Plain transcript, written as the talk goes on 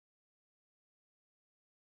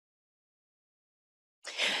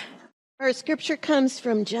Our scripture comes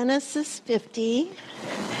from Genesis 50,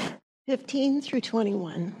 15 through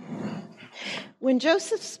 21. When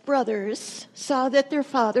Joseph's brothers saw that their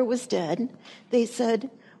father was dead, they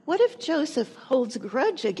said, "What if Joseph holds a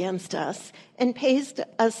grudge against us and pays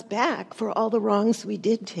us back for all the wrongs we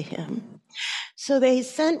did to him?" So they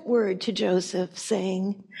sent word to Joseph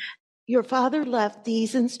saying, "Your father left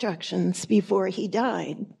these instructions before he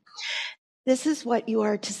died. This is what you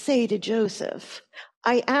are to say to Joseph.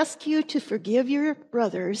 I ask you to forgive your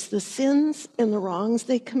brothers the sins and the wrongs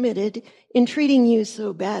they committed in treating you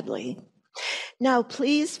so badly. Now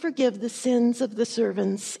please forgive the sins of the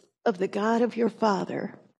servants of the God of your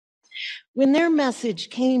father." When their message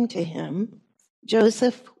came to him,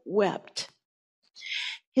 Joseph wept.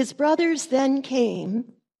 His brothers then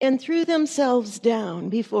came and threw themselves down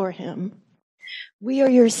before him. "We are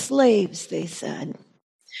your slaves," they said.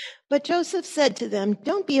 But Joseph said to them,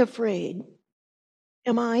 "Don't be afraid.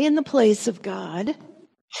 Am I in the place of God?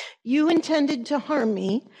 You intended to harm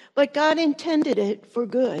me, but God intended it for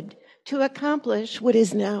good, to accomplish what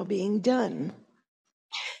is now being done,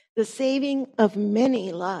 the saving of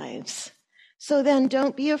many lives. So then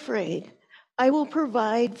don't be afraid. I will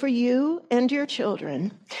provide for you and your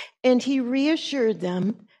children." And he reassured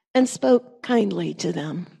them and spoke kindly to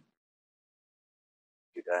them.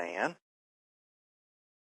 Thank you, Diane.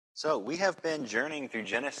 So we have been journeying through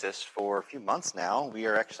Genesis for a few months now. We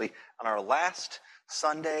are actually on our last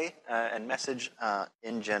Sunday and message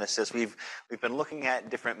in Genesis. We've been looking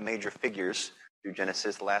at different major figures through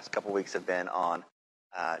Genesis. The last couple weeks have been on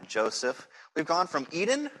Joseph. We've gone from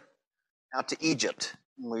Eden out to Egypt.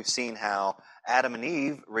 We've seen how Adam and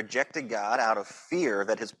Eve rejected God out of fear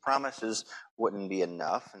that his promises wouldn't be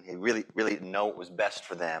enough, and he really didn't know what was best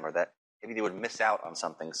for them, or that maybe they would miss out on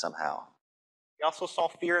something somehow. We also saw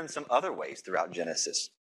fear in some other ways throughout Genesis.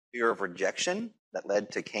 Fear of rejection that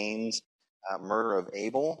led to Cain's murder of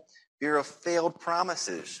Abel. Fear of failed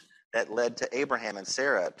promises that led to Abraham and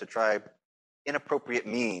Sarah to try inappropriate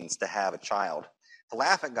means to have a child. To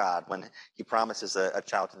laugh at God when he promises a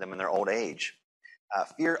child to them in their old age.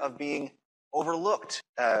 Fear of being overlooked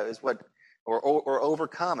or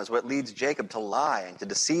overcome is what leads Jacob to lie and to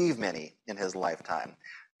deceive many in his lifetime.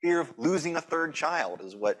 Fear of losing a third child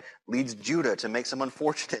is what leads Judah to make some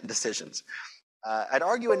unfortunate decisions. I'd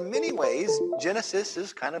argue in many ways, Genesis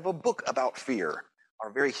is kind of a book about fear, our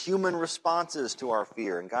very human responses to our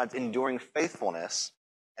fear, and God's enduring faithfulness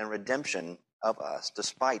and redemption of us,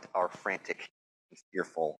 despite our frantic and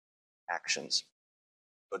fearful actions.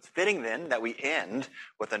 So it's fitting then that we end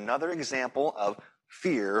with another example of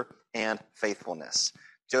fear and faithfulness.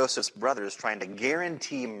 Joseph's brothers trying to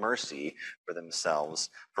guarantee mercy for themselves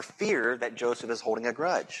for fear that Joseph is holding a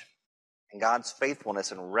grudge, and God's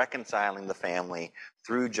faithfulness in reconciling the family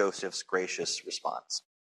through Joseph's gracious response.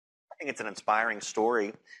 I think it's an inspiring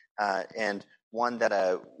story and one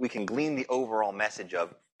that we can glean the overall message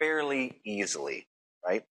of fairly easily,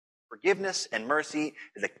 right? Forgiveness and mercy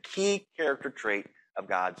is a key character trait of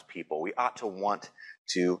God's people. We ought to want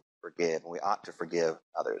to forgive, and we ought to forgive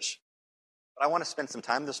others. But I want to spend some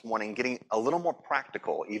time this morning getting a little more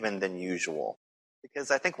practical even than usual.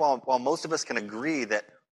 Because I think while most of us can agree that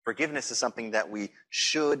forgiveness is something that we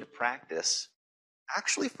should practice,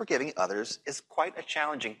 actually forgiving others is quite a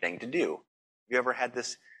challenging thing to do. Have you ever had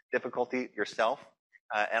this difficulty yourself?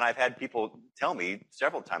 And I've had people tell me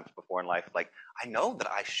several times before in life, like, I know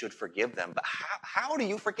that I should forgive them, but how do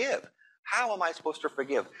you forgive? How am I supposed to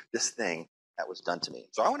forgive this thing that was done to me?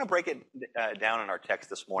 So I want to break it down in our text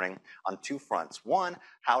this morning on two fronts. One,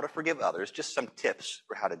 how to forgive others, just some tips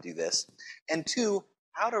for how to do this. And two,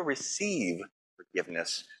 how to receive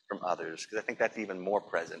forgiveness from others, because I think that's even more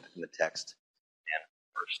present in the text than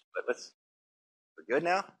first. But we're good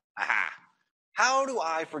now? Aha! How do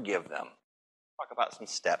I forgive them? Talk about some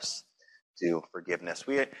steps to forgiveness.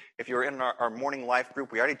 If you're in our morning life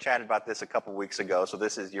group, we already chatted about this a couple weeks ago, so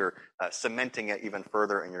this is your cementing it even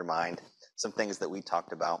further in your mind, some things that we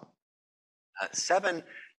talked about. 7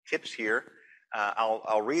 tips here.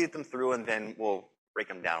 I'll read them through, and then we'll break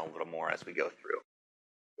them down a little more as we go through.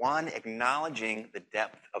 1, acknowledging the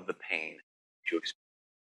depth of the pain you experience.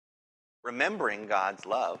 Remembering God's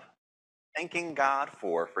love, thanking God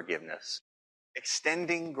for forgiveness,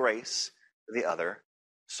 extending grace to the other,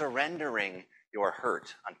 surrendering your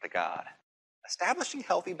hurt unto God, establishing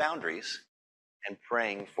healthy boundaries, and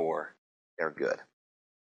praying for their good.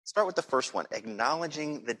 Start with the first one,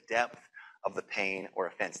 acknowledging the depth of the pain or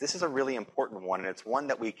offense. This is a really important one, and it's one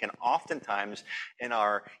that we can oftentimes, in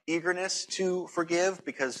our eagerness to forgive,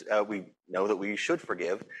 because we know that we should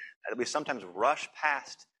forgive, that we sometimes rush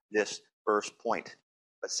past this first point.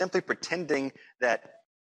 But simply pretending that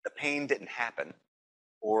the pain didn't happen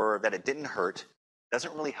or that it didn't hurt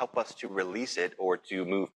doesn't really help us to release it or to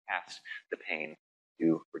move past the pain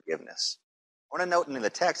to forgiveness. I want to note in the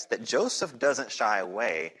text that Joseph doesn't shy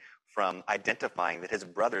away from identifying that his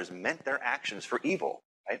brothers meant their actions for evil,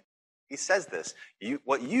 right? He says this,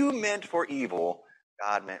 what you meant for evil,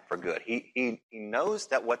 God meant for good. He knows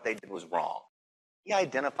that what they did was wrong. He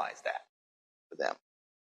identifies that for them.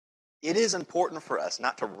 It is important for us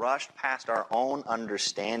not to rush past our own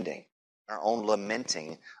understanding, our own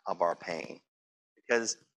lamenting of our pain.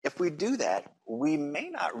 Because if we do that, we may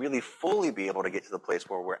not really fully be able to get to the place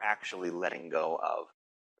where we're actually letting go of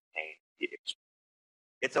pain.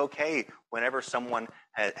 It's okay whenever someone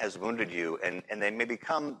has wounded you and they maybe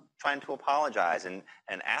come trying to apologize and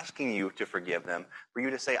asking you to forgive them, for you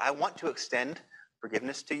to say, I want to extend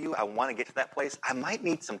forgiveness to you. I want to get to that place. I might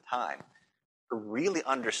need some time to really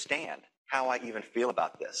understand how I even feel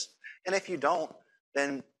about this. And if you don't,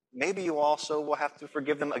 then maybe you also will have to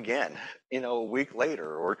forgive them again, a week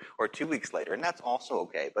later or 2 weeks later. And that's also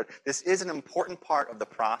okay. But this is an important part of the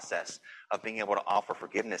process of being able to offer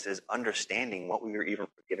forgiveness, is understanding what we are even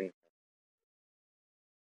forgiving.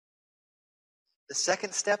 The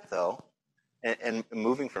second step, though, and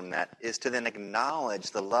moving from that, is to then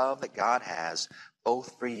acknowledge the love that God has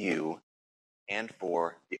both for you and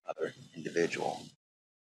for the other individual.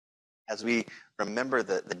 As we remember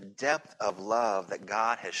the depth of love that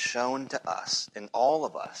God has shown to us, in all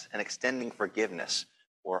of us, and extending forgiveness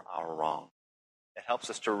for our wrong. It helps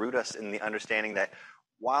us to root us in the understanding that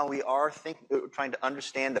while we are trying to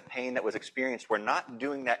understand the pain that was experienced, we're not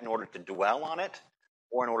doing that in order to dwell on it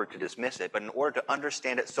or in order to dismiss it, but in order to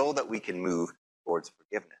understand it so that we can move towards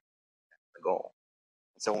forgiveness. That's the goal.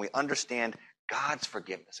 And so when we understand God's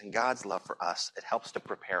forgiveness and God's love for us, it helps to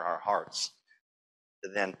prepare our hearts to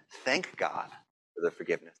then thank God for the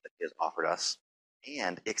forgiveness that He has offered us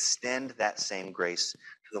and extend that same grace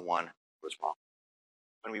to the one who was wrong.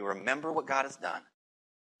 When we remember what God has done,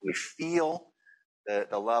 we feel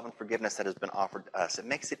the love and forgiveness that has been offered to us, it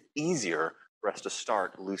makes it easier for us to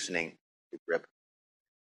start loosening the grip.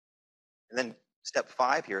 And then step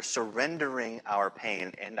 5 here, surrendering our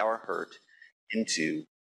pain and our hurt into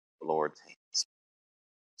the Lord's hands.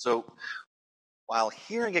 So while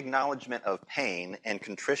hearing acknowledgement of pain and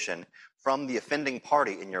contrition from the offending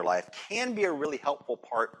party in your life can be a really helpful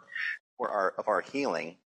part of our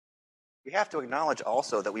healing, we have to acknowledge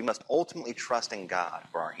also that we must ultimately trust in God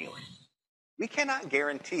for our healing. We cannot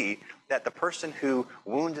guarantee that the person who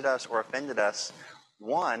wounded us or offended us,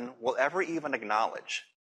 one, will ever even acknowledge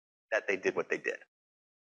that they did what they did.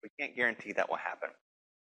 We can't guarantee that will happen.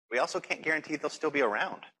 We also can't guarantee they'll still be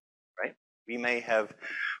around, right? We may have,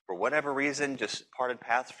 for whatever reason, just parted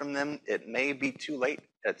paths from them. It may be too late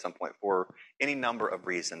at some point for any number of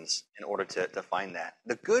reasons in order to find that.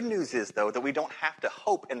 The good news is, though, that we don't have to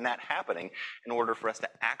hope in that happening in order for us to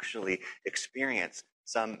actually experience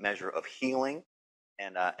some measure of healing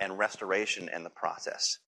and restoration in the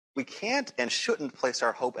process. We can't and shouldn't place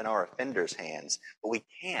our hope in our offender's hands, but we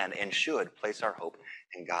can and should place our hope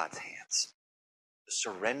in God's hands. To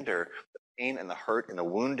surrender the pain and the hurt and the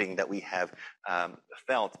wounding that we have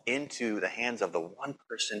felt into the hands of the one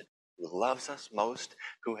person who loves us most,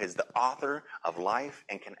 who is the author of life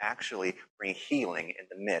and can actually bring healing in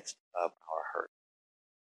the midst of our hurt.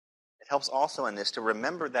 It helps also in this to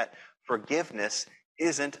remember that forgiveness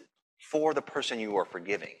isn't for the person you are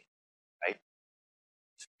forgiving, right?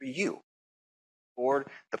 It's for you, for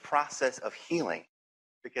the process of healing.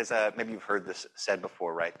 Because maybe you've heard this said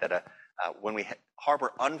before, right? That when we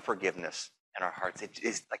harbor unforgiveness in our hearts, it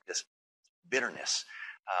is like this bitterness.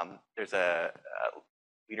 There's a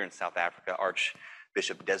leader in South Africa,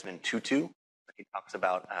 Archbishop Desmond Tutu. He talks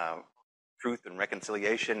about truth and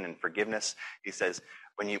reconciliation and forgiveness. He says,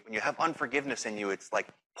 when you have unforgiveness in you, it's like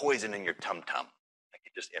poison in your tum-tum.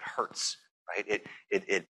 It hurts, right?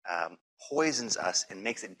 It poisons us and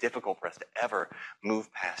makes it difficult for us to ever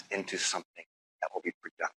move past into something that will be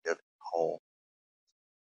productive and whole.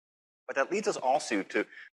 But that leads us also to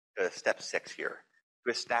step 6 here,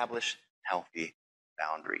 to establish healthy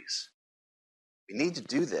boundaries. We need to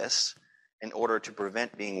do this in order to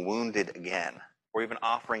prevent being wounded again, or even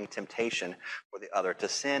offering temptation for the other to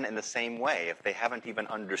sin in the same way if they haven't even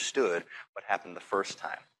understood what happened the first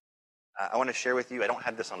time. I want to share with you, I don't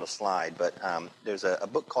have this on the slide, but there's a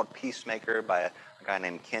book called Peacemaker by a guy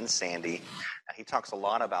named Ken Sande. He talks a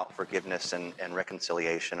lot about forgiveness and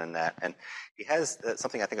reconciliation and that. And he has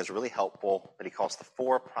something I think is really helpful that he calls the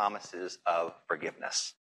 4 promises of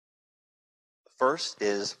forgiveness. The first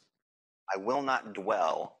is, I will not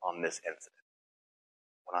dwell on this incident.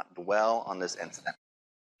 I will not dwell on this incident.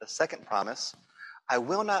 The second promise, I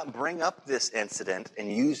will not bring up this incident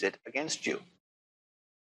and use it against you.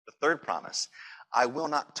 The third promise, I will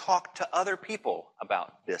not talk to other people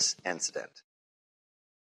about this incident.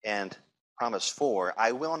 And promise 4,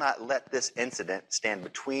 I will not let this incident stand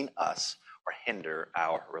between us or hinder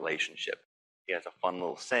our relationship. He has a fun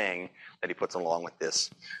little saying that he puts along with this.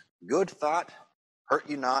 Good thought, hurt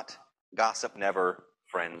you not, gossip never,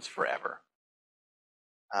 friends forever.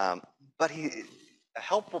 But a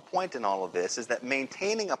helpful point in all of this is that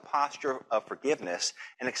maintaining a posture of forgiveness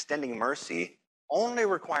and extending mercy only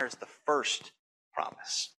requires the first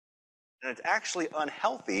promise. And it's actually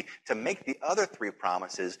unhealthy to make the other 3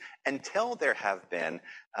 promises until there have been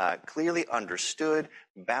clearly understood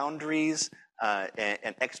boundaries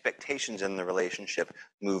and expectations in the relationship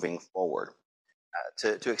moving forward.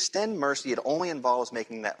 To extend mercy, it only involves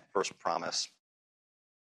making that first promise.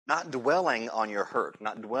 Not dwelling on your hurt,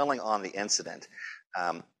 not dwelling on the incident,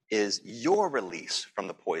 is your release from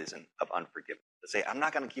the poison of unforgiveness. To say, I'm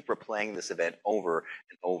not going to keep replaying this event over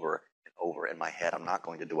and over and over in my head. I'm not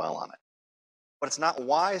going to dwell on it. But it's not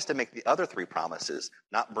wise to make the other 3 promises,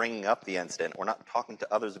 not bringing up the incident, or not talking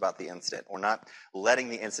to others about the incident, or not letting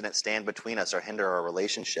the incident stand between us or hinder our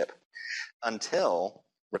relationship, until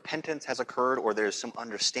repentance has occurred or there's some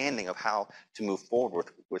understanding of how to move forward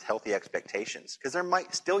with healthy expectations. Because there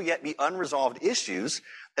might still yet be unresolved issues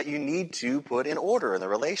that you need to put in order in the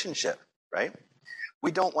relationship, right?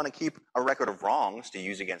 We don't want to keep a record of wrongs to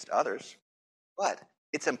use against others, but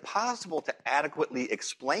it's impossible to adequately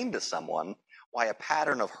explain to someone why a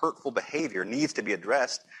pattern of hurtful behavior needs to be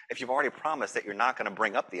addressed if you've already promised that you're not going to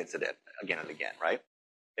bring up the incident again and again, right?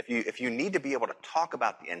 If you need to be able to talk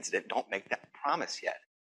about the incident, don't make that promise yet,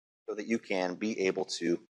 so that you can be able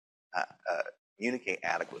to communicate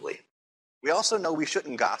adequately. We also know we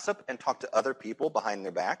shouldn't gossip and talk to other people behind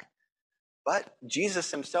their back, but Jesus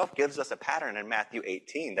himself gives us a pattern in Matthew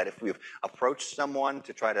 18 that if we've approached someone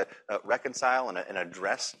to try to reconcile and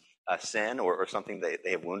address a sin or something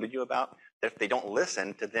they have wounded you about, that if they don't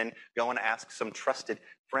listen, to then go and ask some trusted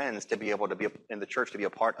friends to be able to be in the church to be a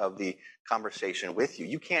part of the conversation with you.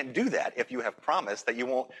 You can't do that if you have promised that you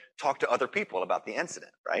won't talk to other people about the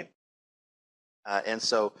incident, right? And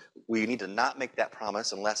so we need to not make that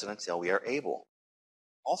promise unless and until we are able.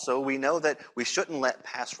 Also, we know that we shouldn't let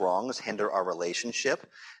past wrongs hinder our relationship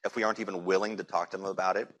if we aren't even willing to talk to them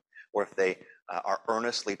about it, or if they are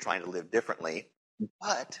earnestly trying to live differently.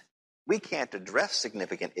 But we can't address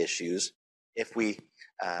significant issues if we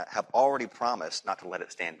have already promised not to let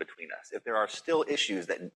it stand between us. If there are still issues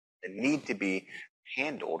that need to be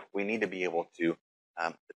handled, we need to be able to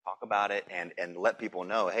talk about it and let people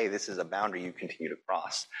know, hey, this is a boundary you continue to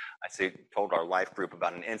cross. Told our life group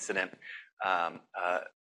about an incident. I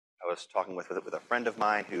was talking with a friend of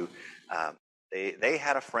mine who they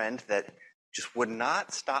had a friend that just would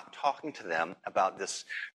not stop talking to them about these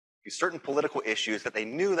certain political issues that they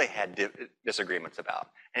knew they had disagreements about.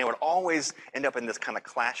 And it would always end up in this kind of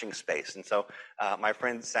clashing space. And so my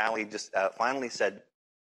friend Sally just finally said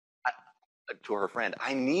to her friend,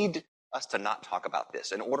 I need us to not talk about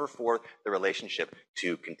this in order for the relationship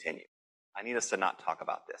to continue. I need us to not talk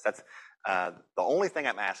about this. That's the only thing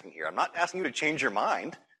I'm asking here. I'm not asking you to change your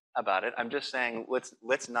mind about it. I'm just saying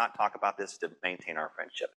let's not talk about this to maintain our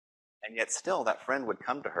friendship. And yet still that friend would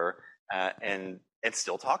come to her and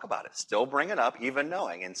still talk about it, still bring it up, even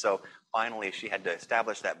knowing. And so finally she had to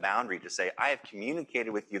establish that boundary to say, I have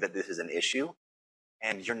communicated with you that this is an issue,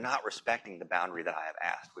 and you're not respecting the boundary that I have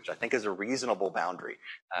asked, which I think is a reasonable boundary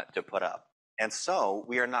to put up. And so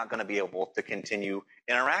we are not going to be able to continue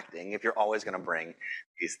interacting if you're always going to bring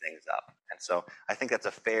these things up. And so I think that's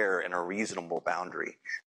a fair and a reasonable boundary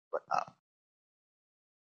to put up.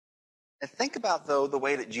 And think about, though, the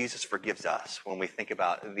way that Jesus forgives us when we think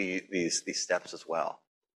about these steps as well.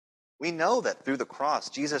 We know that through the cross,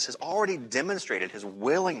 Jesus has already demonstrated his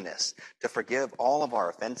willingness to forgive all of our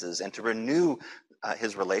offenses and to renew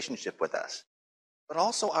his relationship with us. But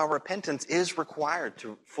also our repentance is required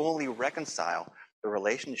to fully reconcile the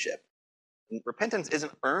relationship. And repentance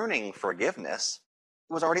isn't earning forgiveness.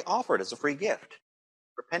 It was already offered as a free gift.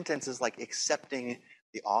 Repentance is like accepting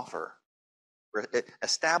the offer.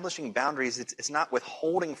 Establishing boundaries, it's not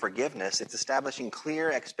withholding forgiveness, it's establishing clear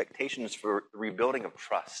expectations for the rebuilding of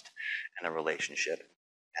trust in a relationship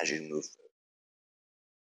as you move through.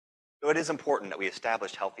 So it is important that we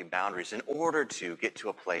establish healthy boundaries in order to get to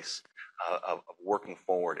a place of working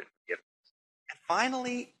forward in forgiveness. And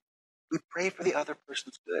finally, we pray for the other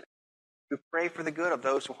person's good. We pray for the good of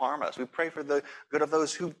those who harm us. We pray for the good of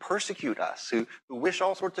those who persecute us, who wish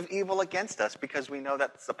all sorts of evil against us, because we know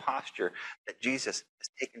that's the posture that Jesus has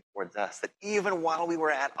taken towards us, that even while we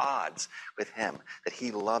were at odds with him, that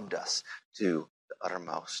he loved us to the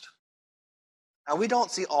uttermost. Now, we don't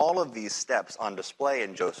see all of these steps on display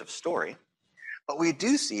in Joseph's story, but we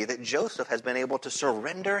do see that Joseph has been able to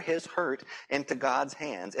surrender his hurt into God's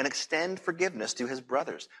hands and extend forgiveness to his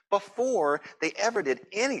brothers before they ever did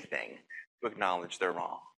anything to acknowledge their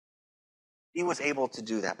wrong. He was able to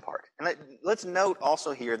do that part. And let's note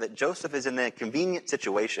also here that Joseph is in a convenient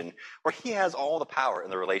situation where he has all the power in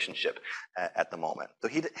the relationship at the moment. So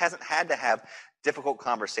he hasn't had to have difficult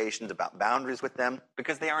conversations about boundaries with them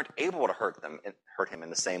because they aren't able to hurt him in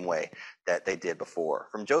the same way that they did before.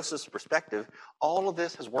 From Joseph's perspective, all of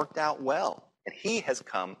this has worked out well, and he has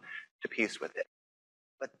come to peace with it.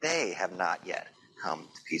 But they have not yet come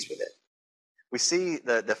to peace with it. We see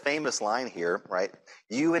the famous line here, right?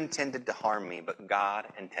 You intended to harm me, but God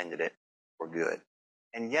intended it for good.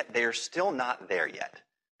 And yet they're still not there yet.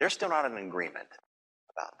 They're still not in agreement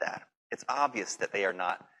about that. It's obvious that they are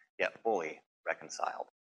not yet fully reconciled.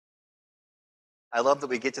 I love that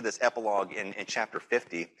we get to this epilogue in chapter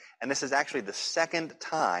 50, and this is actually the second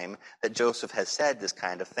time that Joseph has said this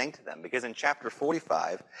kind of thing to them, because in chapter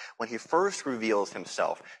 45, when he first reveals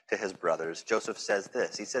himself to his brothers, Joseph says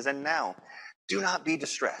this. He says, and now, do not be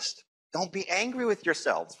distressed. Don't be angry with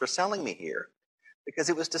yourselves for selling me here, because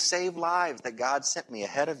it was to save lives that God sent me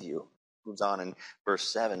ahead of you. Moves on in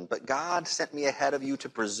verse 7. But God sent me ahead of you to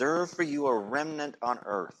preserve for you a remnant on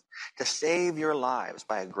earth, to save your lives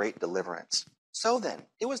by a great deliverance. So then,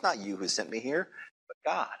 it was not you who sent me here, but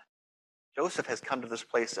God. Joseph has come to this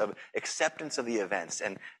place of acceptance of the events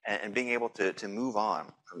and being able to move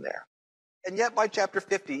on from there. And yet by chapter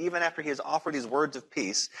 50, even after he has offered these words of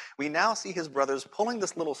peace, we now see his brothers pulling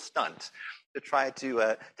this little stunt to try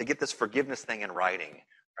to get this forgiveness thing in writing,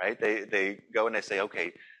 right? They go and they say,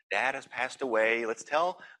 okay, Dad has passed away. Let's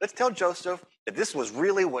tell Joseph that this was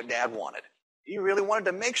really what Dad wanted. He really wanted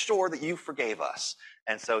to make sure that you forgave us.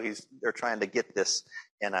 And so they're trying to get this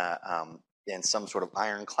in some sort of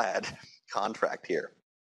ironclad contract here.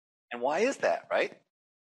 And why is that, right?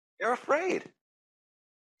 They're afraid.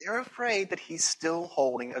 They're afraid that he's still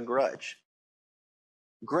holding a grudge.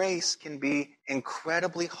 Grace can be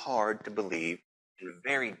incredibly hard to believe and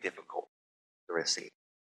very difficult to receive.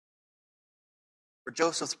 For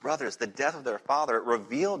Joseph's brothers, the death of their father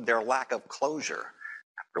revealed their lack of closure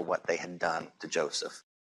after what they had done to Joseph.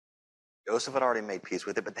 Joseph had already made peace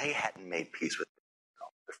with it, but they hadn't made peace with it.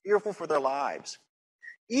 They're fearful for their lives.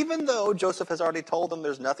 Even though Joseph has already told them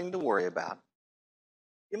there's nothing to worry about.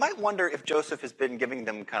 You might wonder if Joseph has been giving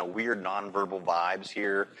them kind of weird nonverbal vibes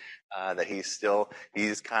here, that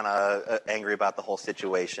he's kind of angry about the whole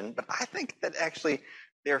situation. But I think that actually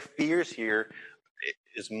their fears here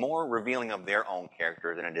is more revealing of their own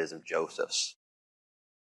character than it is of Joseph's.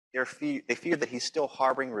 They fear that he's still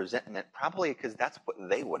harboring resentment, probably because that's what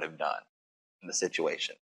they would have done in the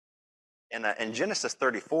situation. In Genesis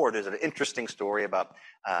 34, there's an interesting story about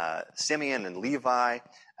Simeon and Levi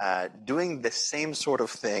doing the same sort of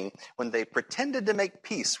thing when they pretended to make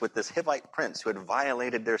peace with this Hivite prince who had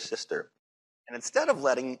violated their sister. And instead of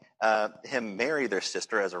letting him marry their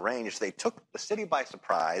sister as arranged, they took the city by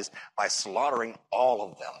surprise by slaughtering all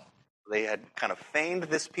of them. They had kind of feigned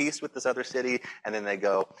this peace with this other city, and then they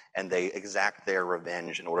go and they exact their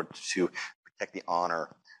revenge in order to protect the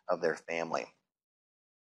honor of their family.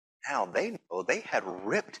 Now they know they had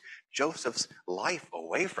ripped Joseph's life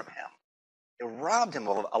away from him. They robbed him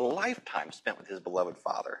of a lifetime spent with his beloved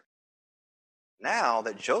father. Now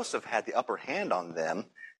that Joseph had the upper hand on them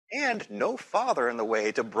and no father in the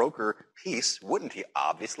way to broker peace, wouldn't he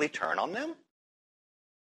obviously turn on them?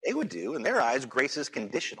 They would do. In their eyes, grace is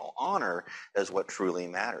conditional. Honor is what truly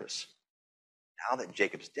matters. Now that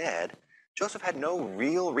Jacob's dead, Joseph had no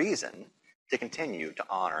real reason to continue to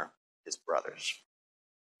honor his brothers.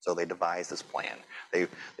 So they devise this plan. They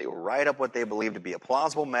write up what they believe to be a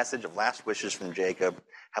plausible message of last wishes from Jacob,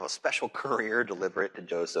 have a special courier deliver it to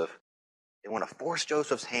Joseph. They want to force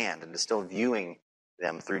Joseph's hand into still viewing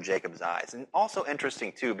them through Jacob's eyes. And also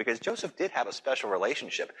interesting, too, because Joseph did have a special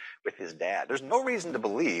relationship with his dad. There's no reason to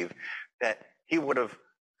believe that he would have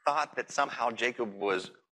thought that somehow Jacob was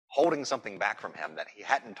holding something back from him, that he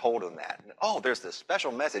hadn't told him that. And, oh, there's this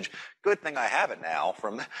special message. Good thing I have it now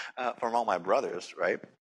from all my brothers, right?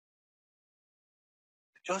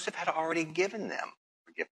 Joseph had already given them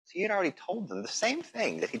forgiveness. He had already told them the same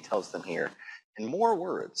thing that he tells them here in more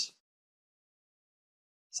words.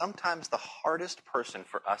 Sometimes the hardest person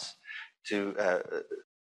for us to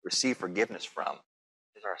receive forgiveness from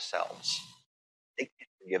is ourselves. They can't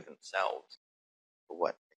forgive themselves for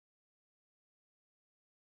what.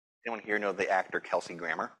 Anyone here know the actor Kelsey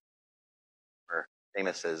Grammer? Or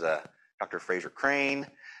famous as Dr. Fraser Crane,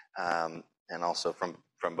 and also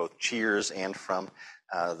from both Cheers and from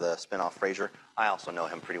the spinoff Frasier. I also know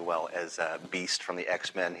him pretty well as Beast from the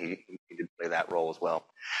X-Men. He did play that role as well.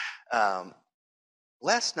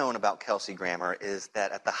 Less known about Kelsey Grammer is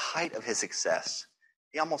that at the height of his success,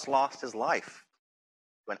 he almost lost his life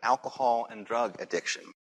to an alcohol and drug addiction,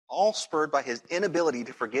 all spurred by his inability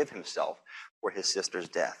to forgive himself for his sister's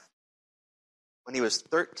death. When he was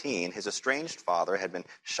 13, his estranged father had been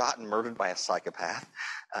shot and murdered by a psychopath.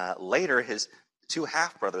 Later, his two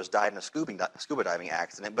half-brothers died in a scuba diving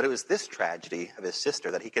accident, but it was this tragedy of his sister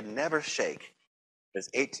that he could never shake. His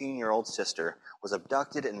 18-year-old sister was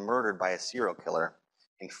abducted and murdered by a serial killer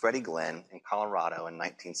named Freddie Glenn in Colorado in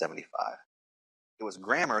 1975. It was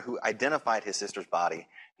Grammer who identified his sister's body and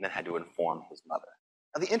then had to inform his mother.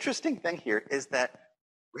 Now, the interesting thing here is that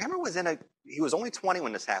Grammer he was only 20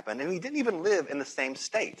 when this happened, and he didn't even live in the same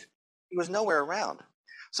state. He was nowhere around.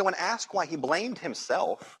 So when asked why he blamed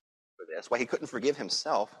himself for this, why he couldn't forgive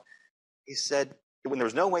himself, he said, when there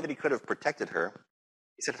was no way that he could have protected her,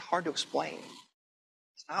 he said, it's hard to explain.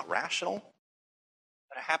 It's not rational,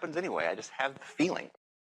 but it happens anyway. I just have the feeling,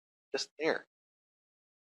 just there.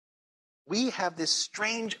 We have this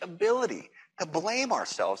strange ability to blame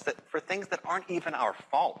ourselves for things that aren't even our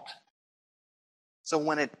fault. So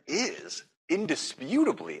when it is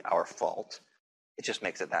indisputably our fault, it just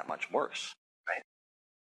makes it that much worse, right?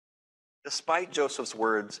 Despite Joseph's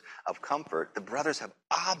words of comfort, the brothers have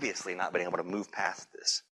obviously not been able to move past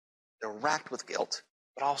this. They're racked with guilt,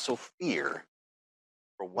 but also fear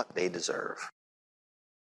for what they deserve.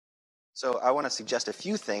 So I want to suggest a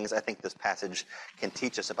few things I think this passage can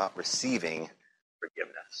teach us about receiving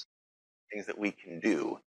forgiveness, things that we can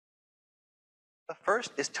do. The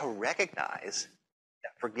first is to recognize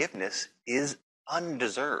that forgiveness is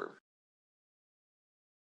undeserved.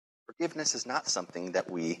 Forgiveness is not something that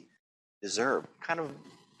we deserve, kind of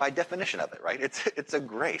by definition of it, right? It's a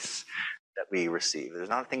grace that we receive. There's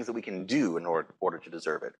not things that we can do in order to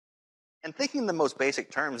deserve it. And thinking in the most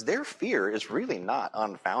basic terms, their fear is really not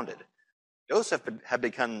unfounded. Joseph had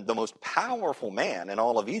become the most powerful man in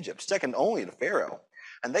all of Egypt, second only to Pharaoh,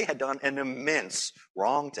 and they had done an immense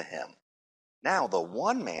wrong to him. Now, the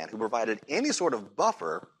one man who provided any sort of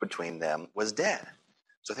buffer between them was dead.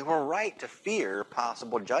 So they were right to fear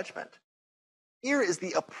possible judgment. Fear is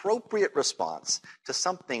the appropriate response to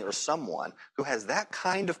something or someone who has that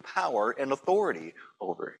kind of power and authority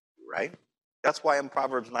over you, right? That's why in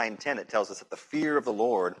Proverbs 9:10 it tells us that the fear of the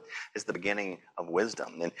Lord is the beginning of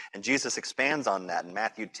wisdom. And Jesus expands on that in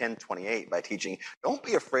Matthew 10:28 by teaching, don't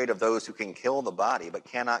be afraid of those who can kill the body but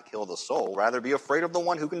cannot kill the soul. Rather be afraid of the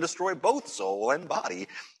one who can destroy both soul and body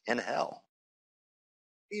in hell.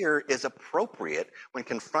 Fear is appropriate when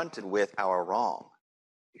confronted with our wrong,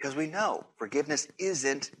 because we know forgiveness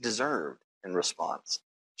isn't deserved in response.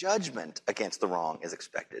 Judgment against the wrong is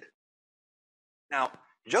expected. Now,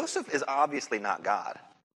 Joseph is obviously not God,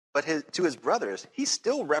 but to his brothers, he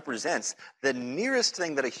still represents the nearest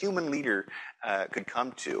thing that a human leader could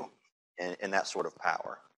come to in that sort of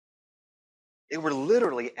power. They were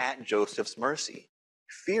literally at Joseph's mercy.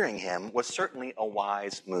 Fearing him was certainly a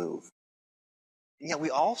wise move. And yet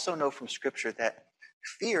we also know from Scripture that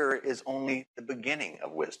fear is only the beginning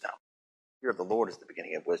of wisdom. Fear of the Lord is the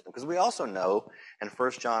beginning of wisdom, because we also know in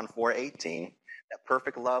 1 John 4:18 that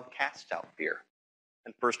perfect love casts out fear.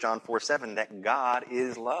 And 1 John 4:7, that God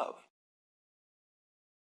is love.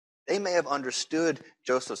 They may have understood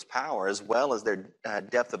Joseph's power as well as their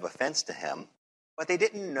depth of offense to him, but they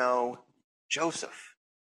didn't know Joseph,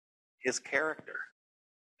 his character.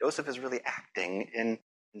 Joseph is really acting in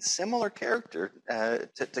similar character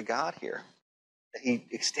to God here. He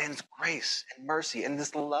extends grace and mercy and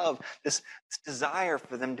this love, this desire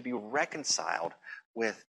for them to be reconciled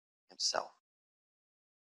with himself.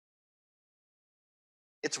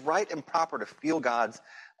 It's right and proper to fear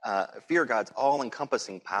God's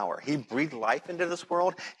all-encompassing power. He breathed life into this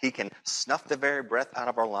world. He can snuff the very breath out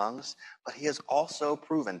of our lungs. But he has also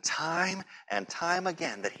proven time and time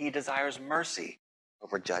again that he desires mercy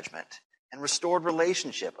over judgment and restored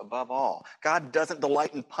relationship above all. God doesn't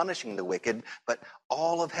delight in punishing the wicked, but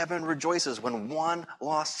all of heaven rejoices when one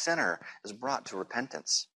lost sinner is brought to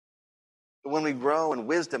repentance. When we grow in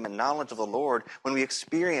wisdom and knowledge of the Lord, when we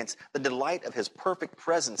experience the delight of his perfect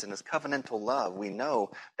presence and his covenantal love, we know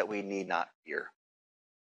that we need not fear.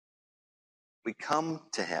 We come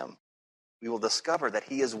to him we will discover that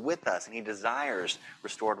he is with us and he desires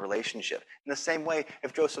restored relationship. In the same way,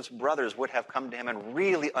 if Joseph's brothers would have come to him and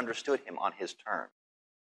really understood him on his terms,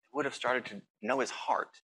 they would have started to know his heart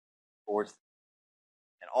towards them.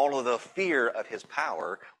 And all of the fear of his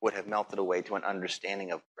power would have melted away to an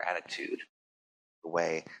understanding of gratitude, the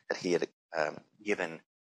way that he had given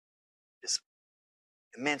this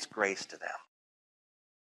immense grace to them.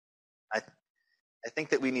 I think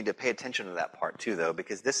that we need to pay attention to that part too, though,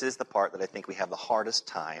 because this is the part that I think we have the hardest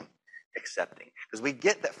time accepting. Because we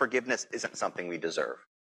get that forgiveness isn't something we deserve.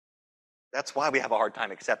 That's why we have a hard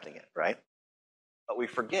time accepting it, right? But we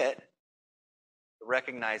forget to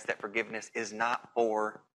recognize that forgiveness is not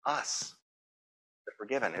for us. The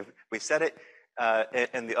forgiven. If we said it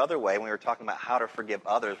in the other way, when we were talking about how to forgive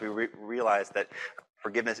others, we realized that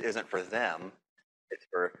forgiveness isn't for them. It's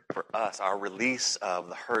for us, our release of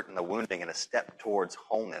the hurt and the wounding and a step towards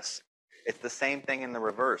wholeness. It's the same thing in the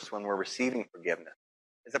reverse when we're receiving forgiveness,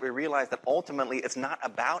 is that we realize that ultimately it's not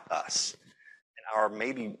about us and our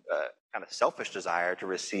maybe kind of selfish desire to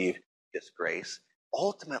receive this grace.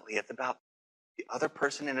 Ultimately, it's about the other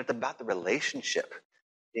person and it's about the relationship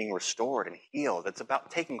being restored and healed. It's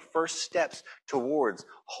about taking first steps towards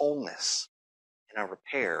wholeness and a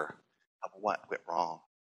repair of what went wrong.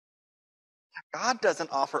 God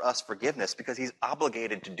doesn't offer us forgiveness because he's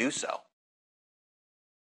obligated to do so.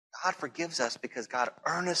 God forgives us because God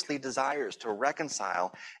earnestly desires to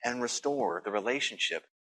reconcile and restore the relationship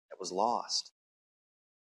that was lost.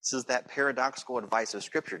 This is that paradoxical advice of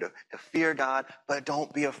Scripture to fear God, but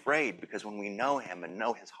don't be afraid, because when we know him and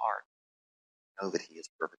know his heart, we know that he is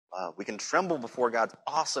perfect love. We can tremble before God's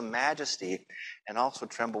awesome majesty and also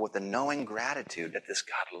tremble with the knowing gratitude that this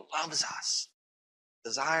God loves us,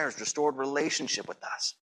 desires restored relationship with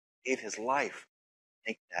us, gave his life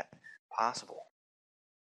to make that possible.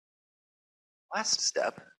 Last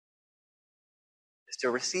step is to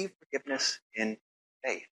receive forgiveness in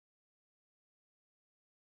faith.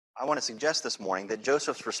 I want to suggest this morning that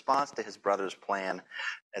Joseph's response to his brother's plan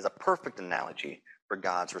is a perfect analogy for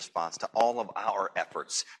God's response to all of our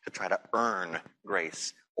efforts to try to earn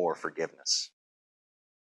grace or forgiveness.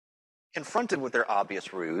 Confronted with their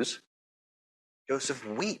obvious ruse, Joseph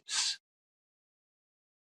weeps.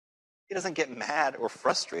 He doesn't get mad or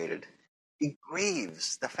frustrated. He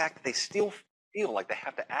grieves the fact that they still feel like they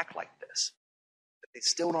have to act like this, that they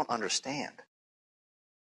still don't understand.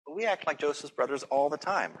 But we act like Joseph's brothers all the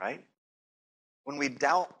time, right? When we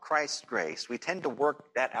doubt Christ's grace, we tend to work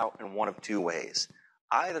that out in one of two ways.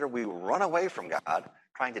 Either we run away from God,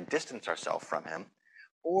 trying to distance ourselves from him,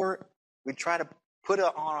 or we try to put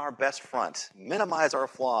on our best front, minimize our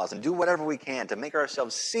flaws, and do whatever we can to make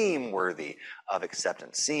ourselves seem worthy of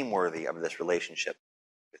acceptance, seem worthy of this relationship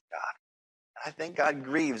with God. And I think God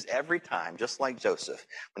grieves every time, just like Joseph,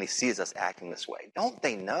 when he sees us acting this way. Don't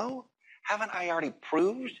they know? Haven't I already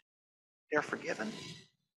proved they're forgiven?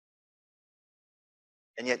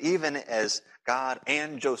 And yet, even as God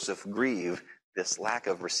and Joseph grieve this lack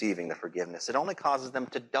of receiving the forgiveness, it only causes them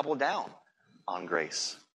to double down on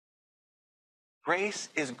grace. Grace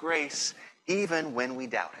is grace even when we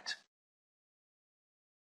doubt it.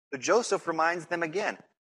 So Joseph reminds them again,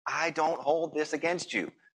 I don't hold this against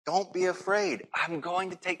you. Don't be afraid. I'm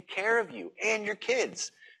going to take care of you and your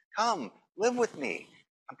kids. Come, live with me.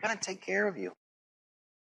 I'm going to take care of you.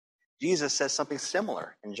 Jesus says something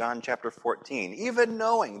similar in John chapter 14. Even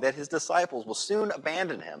knowing that his disciples will soon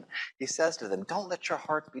abandon him, he says to them, don't let your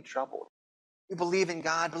hearts be troubled. You believe in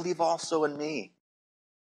God, believe also in me.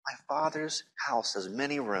 My Father's house has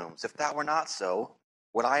many rooms. If that were not so,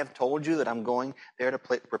 would I have told you that I'm going there to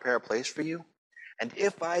prepare a place for you? And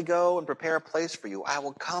if I go and prepare a place for you, I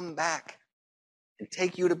will come back and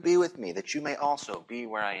take you to be with me, that you may also be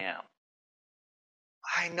where I am.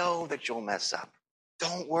 I know that you'll mess up.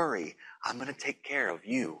 Don't worry. I'm going to take care of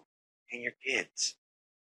you and your kids.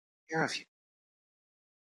 Take care of you.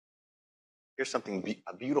 Here's something,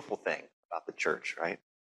 a beautiful thing about the church, right?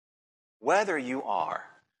 Whether you are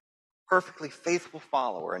a perfectly faithful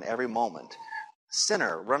follower in every moment, a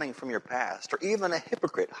sinner running from your past, or even a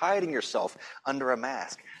hypocrite hiding yourself under a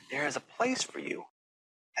mask, there is a place for you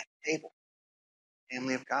at the table,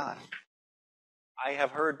 family of God. I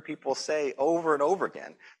have heard people say over and over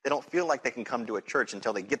again, they don't feel like they can come to a church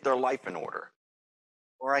until they get their life in order.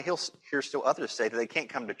 Or I hear still others say that they can't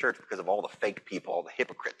come to church because of all the fake people, all the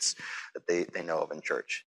hypocrites that they know of in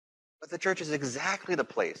church. But the church is exactly the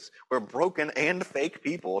place where broken and fake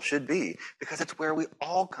people should be, because it's where we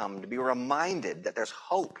all come to be reminded that there's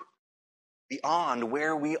hope beyond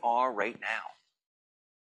where we are right now.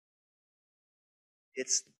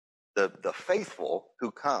 It's the faithful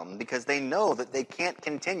who come because they know that they can't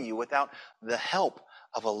continue without the help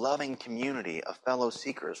of a loving community of fellow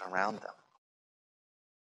seekers around them.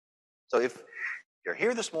 So if you're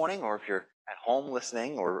here this morning, or if you're at home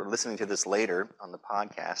listening or listening to this later on the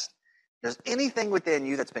podcast, there's anything within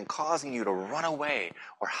you that's been causing you to run away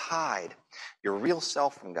or hide your real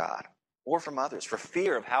self from God or from others for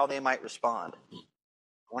fear of how they might respond,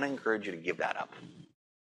 I want to encourage you to give that up.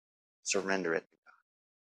 Surrender it.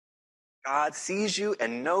 God sees you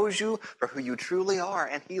and knows you for who you truly are,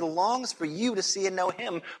 and he longs for you to see and know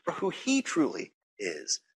him for who he truly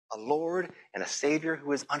is, a Lord and a Savior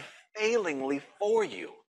who is unfailingly for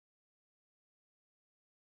you.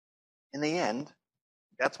 In the end,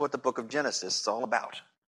 that's what the book of Genesis is all about.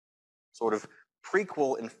 Sort of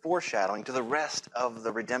prequel and foreshadowing to the rest of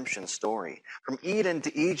the redemption story. From Eden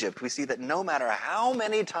to Egypt, we see that no matter how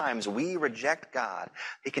many times we reject God,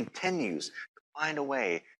 he continues to find a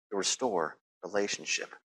way to restore relationship.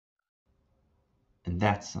 And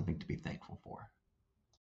that's something to be thankful for.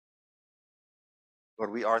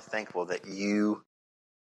 Lord, we are thankful that you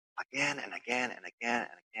again and again and again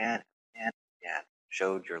and again and again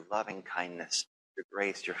showed your loving kindness, your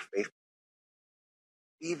grace, your faithfulness,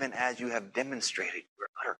 even as you have demonstrated your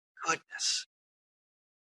utter goodness.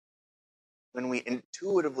 When we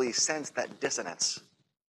intuitively sense that dissonance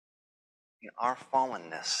in our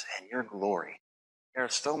fallenness and your glory, there are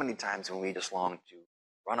so many times when we just long to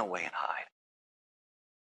run away and hide.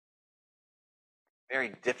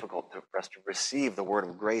 Very difficult for us to receive the word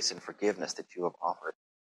of grace and forgiveness that you have offered.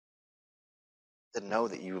 To know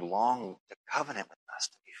that you long to covenant with us,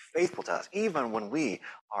 to be faithful to us, even when we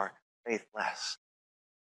are faithless.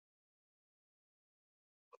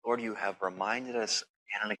 But Lord, you have reminded us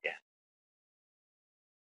again and again.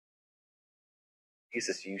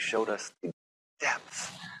 Jesus, you showed us the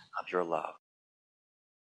depth of your love.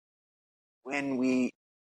 When we,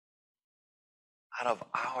 out of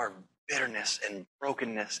our bitterness and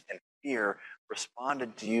brokenness and fear,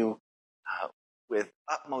 responded to you with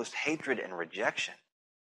utmost hatred and rejection,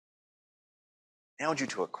 nailed you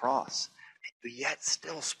to a cross, and you yet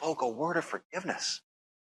still spoke a word of forgiveness.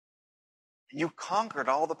 And you conquered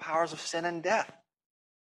all the powers of sin and death.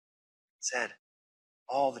 Said,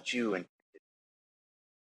 all that you intended,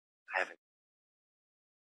 I have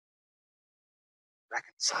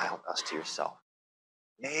reconciled us to yourself.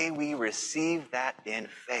 May we receive that in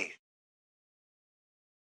faith,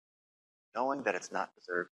 knowing that it's not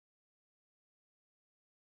deserved,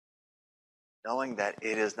 knowing that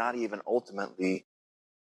it is not even ultimately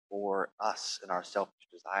for us and our selfish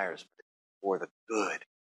desires, but for the good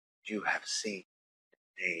you have seen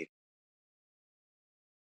and made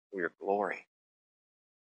for your glory,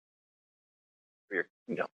 for your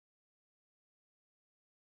kingdom.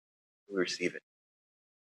 We receive it.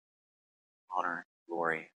 Honor,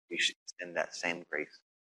 glory. We should extend that same grace.